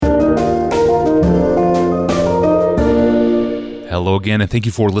Hello again, and thank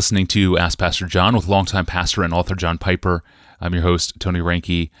you for listening to Ask Pastor John with longtime pastor and author John Piper. I'm your host, Tony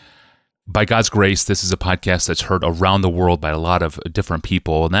Reinke. By God's grace, this is a podcast that's heard around the world by a lot of different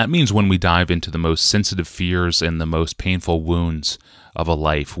people, and that means when we dive into the most sensitive fears and the most painful wounds of a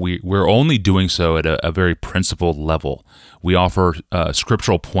life, we're only doing so at a very principled level. We offer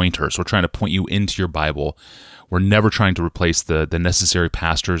scriptural pointers. We're trying to point you into your Bible. We're never trying to replace the necessary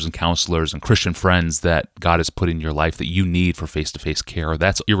pastors and counselors and Christian friends that God has put in your life that you need for face-to-face care.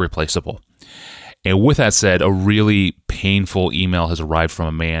 That's irreplaceable. And with that said, a really painful email has arrived from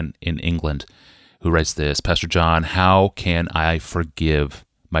a man in England who writes this: Pastor John, how can I forgive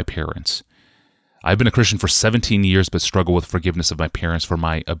my parents? I've been a Christian for 17 years, but struggle with forgiveness of my parents for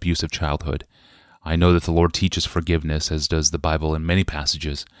my abusive childhood. I know that the Lord teaches forgiveness, as does the Bible in many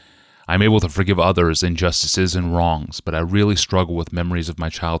passages. I'm able to forgive others' injustices and wrongs, but I really struggle with memories of my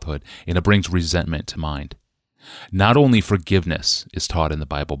childhood, and it brings resentment to mind. Not only forgiveness is taught in the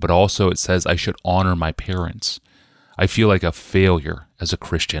Bible, but also it says I should honor my parents. I feel like a failure as a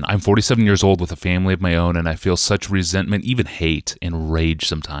Christian. I'm 47 years old with a family of my own, and I feel such resentment, even hate and rage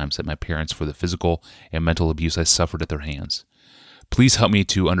sometimes at my parents for the physical and mental abuse I suffered at their hands. Please help me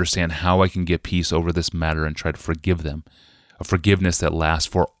to understand how I can get peace over this matter and try to forgive them. A forgiveness that lasts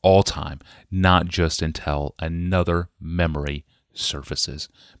for all time, not just until another memory surfaces.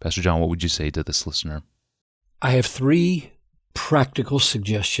 Pastor John, what would you say to this listener? I have 3 practical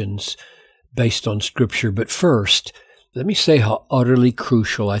suggestions based on Scripture, but first, let me say how utterly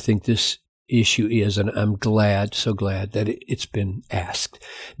crucial I think this issue is, and I'm so glad that it's been asked.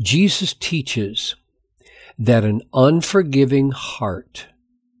 Jesus teaches that an unforgiving heart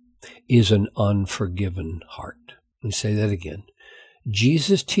is an unforgiven heart. Let me say that again.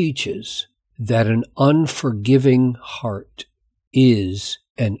 Jesus teaches that an unforgiving heart is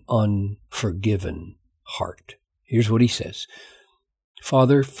an unforgiven heart. Here's what he says: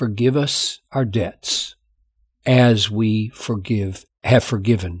 Father, forgive us our debts as we have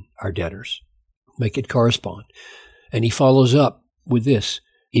forgiven our debtors. Make it correspond. And he follows up with this: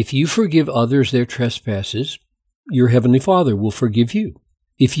 if you forgive others their trespasses, your heavenly Father will forgive you.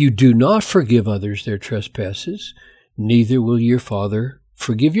 If you do not forgive others their trespasses, neither will your Father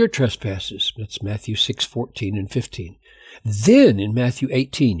forgive your trespasses. That's Matthew 6:14 and 15. Then in Matthew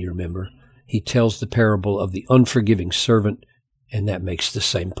 18, you remember, he tells the parable of the unforgiving servant, and that makes the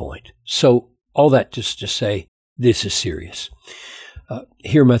same point. So all that just to say, this is serious.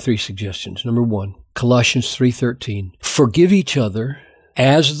 Here are my 3 suggestions. Number 1, Colossians 3:13. Forgive each other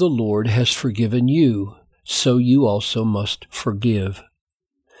as the Lord has forgiven you, so you also must forgive.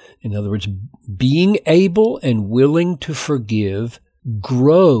 In other words, being able and willing to forgive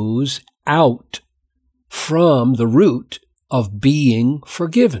grows out from the root of being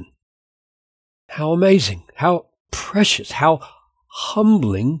forgiven. How amazing, how precious, how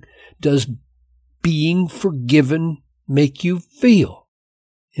humbling does being forgiven make you feel?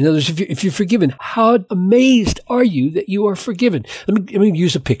 In other words, if you're forgiven, how amazed are you that you are forgiven? Let me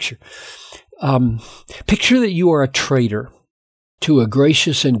use a picture. Picture that you are a traitor to a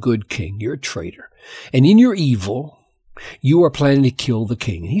gracious and good king. You're a traitor. And in your evil, you are planning to kill the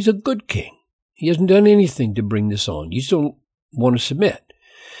king. And he's a good king. He hasn't done anything to bring this on. You just don't want to submit.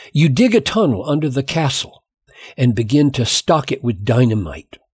 You dig a tunnel under the castle and begin to stock it with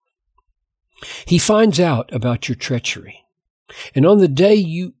dynamite. He finds out about your treachery. And on the day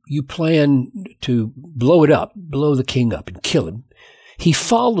you plan to blow it up, blow the king up and kill him, he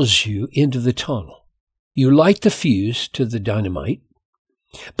follows you into the tunnel. You light the fuse to the dynamite,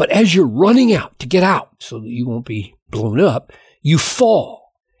 but as you're running out to get out so that you won't be blown up, you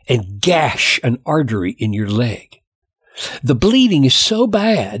fall and gash an artery in your leg. The bleeding is so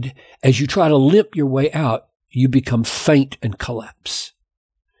bad, as you try to limp your way out, you become faint and collapse.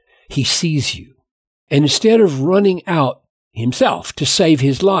 He sees you, and instead of running out himself to save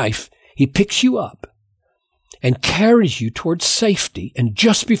his life, he picks you up and carries you towards safety. And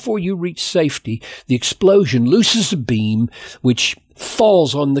just before you reach safety, the explosion looses a beam which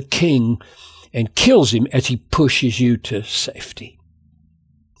falls on the king and kills him as he pushes you to safety.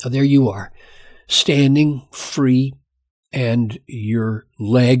 Now there you are, standing free, and your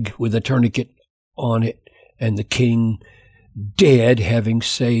leg with a tourniquet on it, and the king dead, having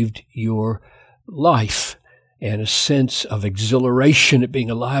saved your life. And a sense of exhilaration at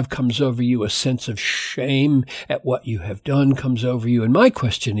being alive comes over you. A sense of shame at what you have done comes over you. And my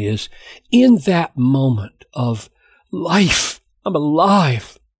question is, in that moment of life, I'm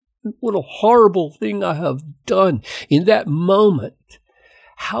alive. What a horrible thing I have done. In that moment,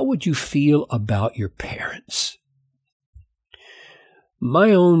 how would you feel about your parents?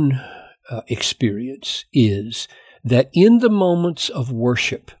 My own experience is that in the moments of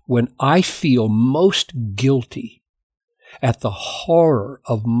worship, when I feel most guilty at the horror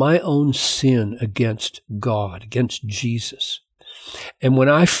of my own sin against God, against Jesus, and when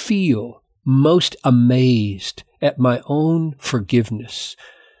I feel most amazed at my own forgiveness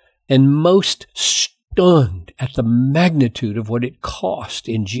and most stunned at the magnitude of what it cost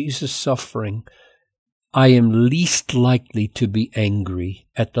in Jesus' suffering, I am least likely to be angry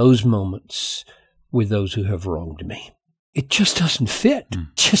at those moments with those who have wronged me. It just doesn't fit.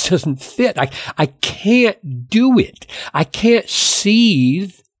 It just doesn't fit. I can't do it. I can't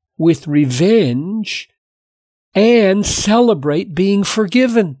seethe with revenge and celebrate being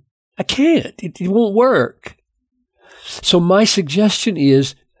forgiven. I can't. It won't work. So my suggestion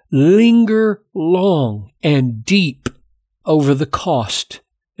is linger long and deep over the cost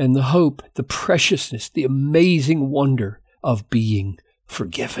and the hope, the preciousness, the amazing wonder of being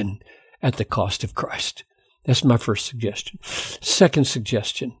forgiven at the cost of Christ. That's my first suggestion. Second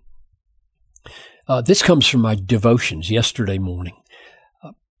suggestion. This comes from my devotions yesterday morning.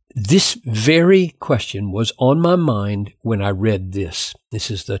 This very question was on my mind when I read this. This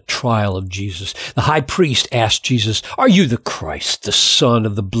is the trial of Jesus. The high priest asked Jesus, "Are you the Christ, the Son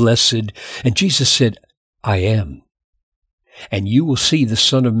of the Blessed?" And Jesus said, "I am. And you will see the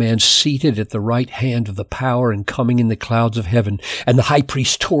Son of Man seated at the right hand of the power and coming in the clouds of heaven." And the high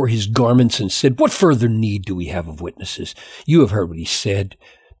priest tore his garments and said, "What further need do we have of witnesses? You have heard what he said.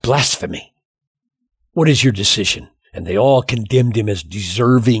 Blasphemy. What is your decision?" And they all condemned him as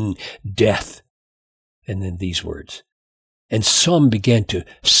deserving death. And then these words, "And some began to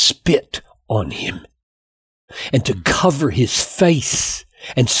spit on him and to cover his face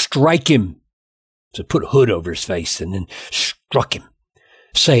and strike him." So put a hood over his face and then struck him,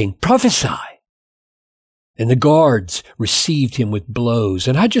 saying, "Prophesy." And the guards received him with blows.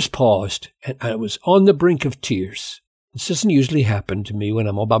 And I just paused, and I was on the brink of tears. This doesn't usually happen to me when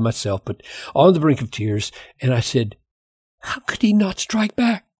I'm all by myself, but on the brink of tears. And I said, how could he not strike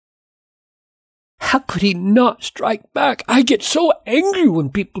back? How could he not strike back? I get so angry when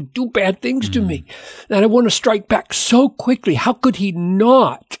people do bad things to me, and I want to strike back so quickly. How could he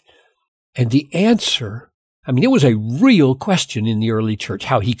not? And the answer, it was a real question in the early church,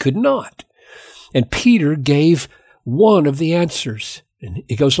 how he could not. And Peter gave one of the answers. And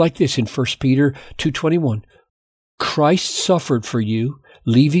it goes like this in 1 Peter 2:21. "Christ suffered for you,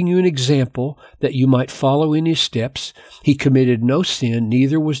 leaving you an example that you might follow in his steps. He committed no sin,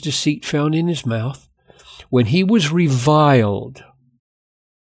 neither was deceit found in his mouth. When he was reviled,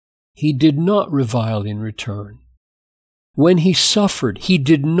 he did not revile in return. When he suffered, he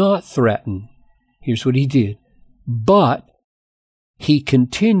did not threaten." Here's what he did. "But he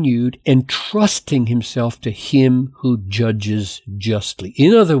continued entrusting himself to him who judges justly."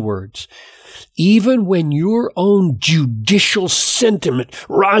 In other words, even when your own judicial sentiment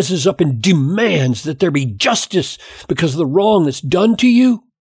rises up and demands that there be justice because of the wrong that's done to you,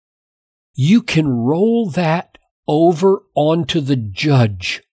 you can roll that over onto the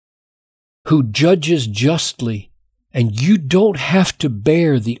judge who judges justly. And you don't have to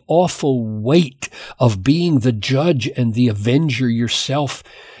bear the awful weight of being the judge and the avenger yourself.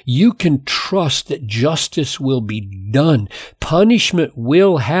 You can trust that justice will be done. Punishment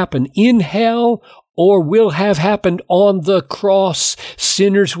will happen in hell or will have happened on the cross.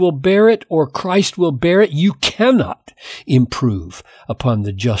 Sinners will bear it or Christ will bear it. You cannot improve upon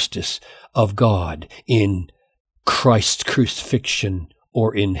the justice of God in Christ's crucifixion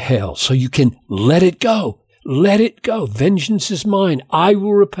or in hell. So you can let it go. Let it go. Vengeance is mine. I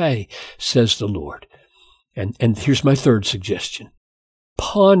will repay, says the Lord. And here's my third suggestion.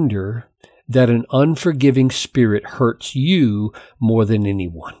 Ponder that an unforgiving spirit hurts you more than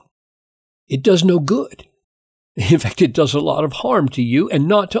anyone. It does no good. In fact, it does a lot of harm to you and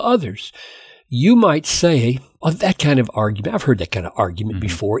not to others. You might say, oh, that kind of argument, I've heard that kind of argument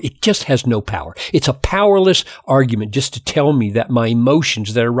before. It just has no power. It's a powerless argument just to tell me that my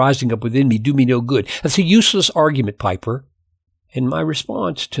emotions that are rising up within me do me no good. That's a useless argument, Piper. And my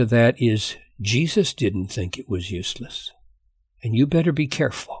response to that is, Jesus didn't think it was useless. And you better be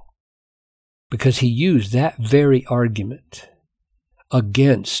careful, because he used that very argument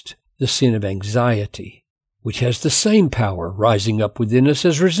against the sin of anxiety, which has the same power rising up within us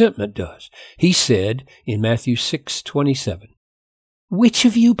as resentment does. He said in Matthew 6:27, "Which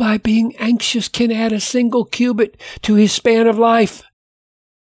of you by being anxious can add a single cubit to his span of life?"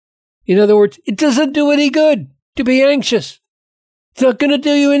 In other words, it doesn't do any good to be anxious. It's not going to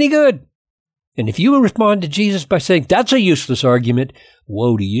do you any good. And if you respond to Jesus by saying, that's a useless argument,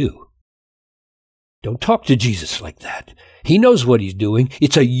 woe to you. Don't talk to Jesus like that. He knows what he's doing.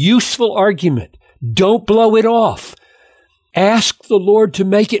 It's a useful argument. Don't blow it off. Ask the Lord to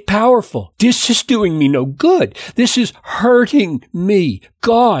make it powerful. This is doing me no good. This is hurting me.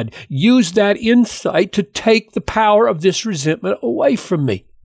 God, use that insight to take the power of this resentment away from me.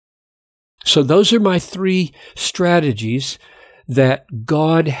 So those are my 3 strategies that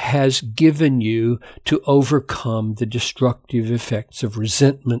God has given you to overcome the destructive effects of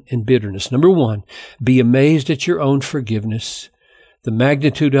resentment and bitterness. Number 1, be amazed at your own forgiveness, the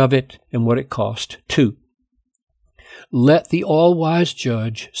magnitude of it, and what it cost. 2, let the all-wise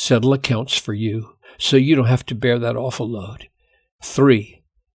judge settle accounts for you so you don't have to bear that awful load. 3,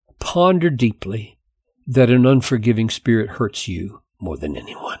 ponder deeply that an unforgiving spirit hurts you more than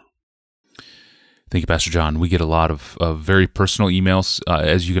anyone. Thank you, Pastor John. We get a lot of very personal emails.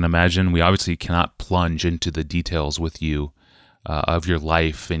 As you can imagine, we obviously cannot plunge into the details with you of your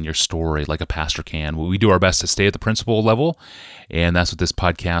life and your story like a pastor can. We do our best to stay at the principal level, and that's what this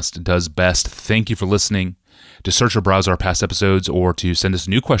podcast does best. Thank you for listening. To search or browse our past episodes or to send us a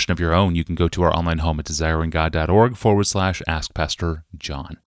new question of your own, you can go to our online home at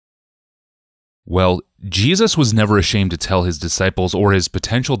desiringgod.org/AskPastorJohn. Well, Jesus was never ashamed to tell his disciples or his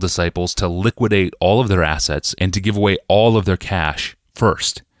potential disciples to liquidate all of their assets and to give away all of their cash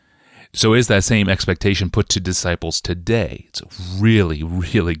first. So is that same expectation put to disciples today? It's a really,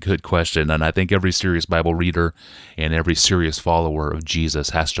 really good question, and I think every serious Bible reader and every serious follower of Jesus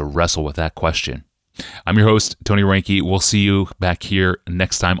has to wrestle with that question. I'm your host, Tony Reinke. We'll see you back here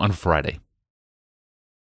next time on Friday.